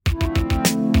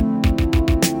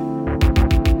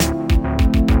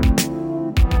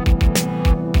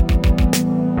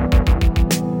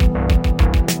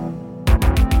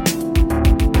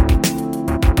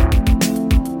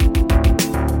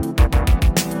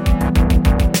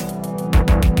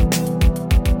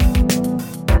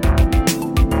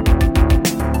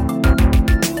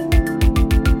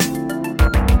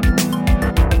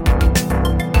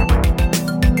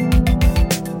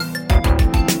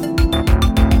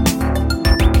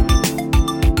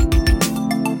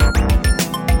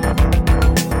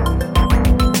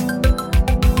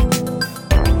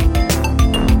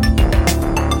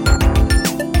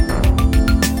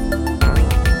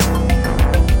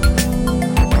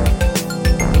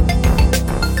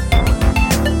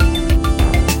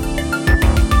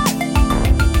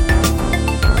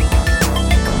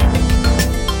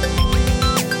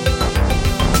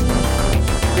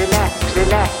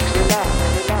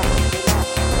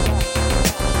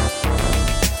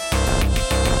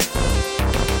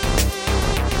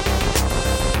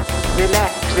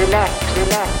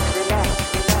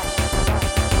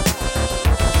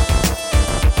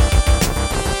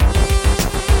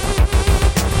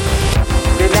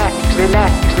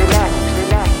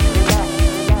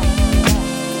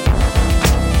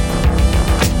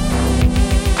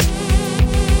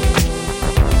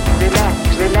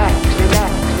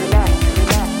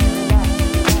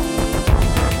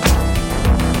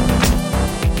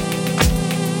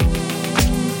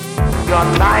Your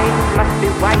mind must be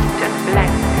white and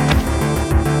black.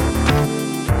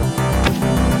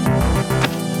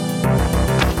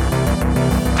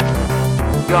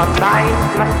 Your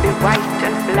mind must be white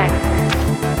and black.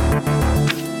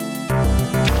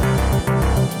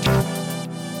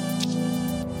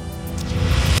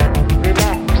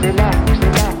 Relax, relax,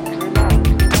 relax,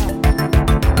 relax,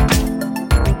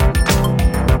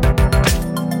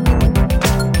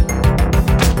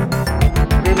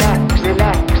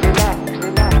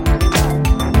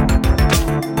 relax.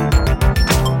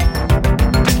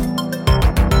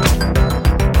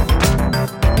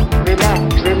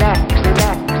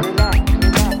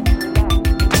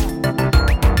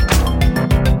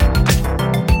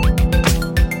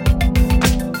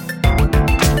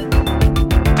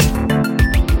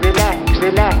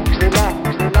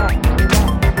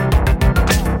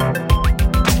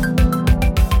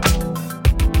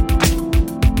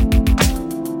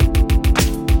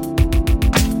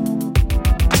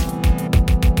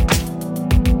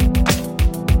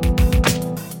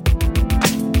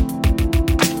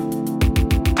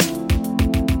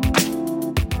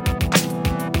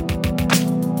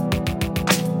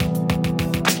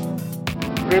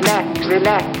 Relax,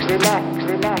 relax, relax,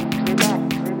 relax,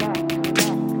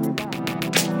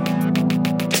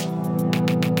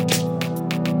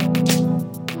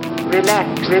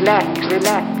 relax, relax, relax,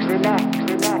 relax, relax,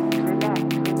 relax,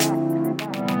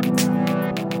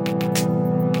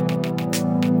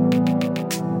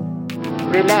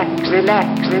 relax,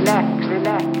 relax, relax,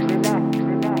 relax.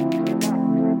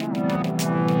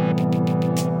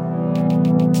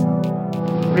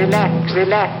 Relax,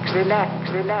 relax, relax,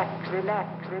 relax, relax,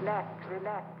 relax,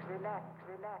 relax, relax,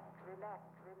 relax,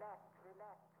 relax.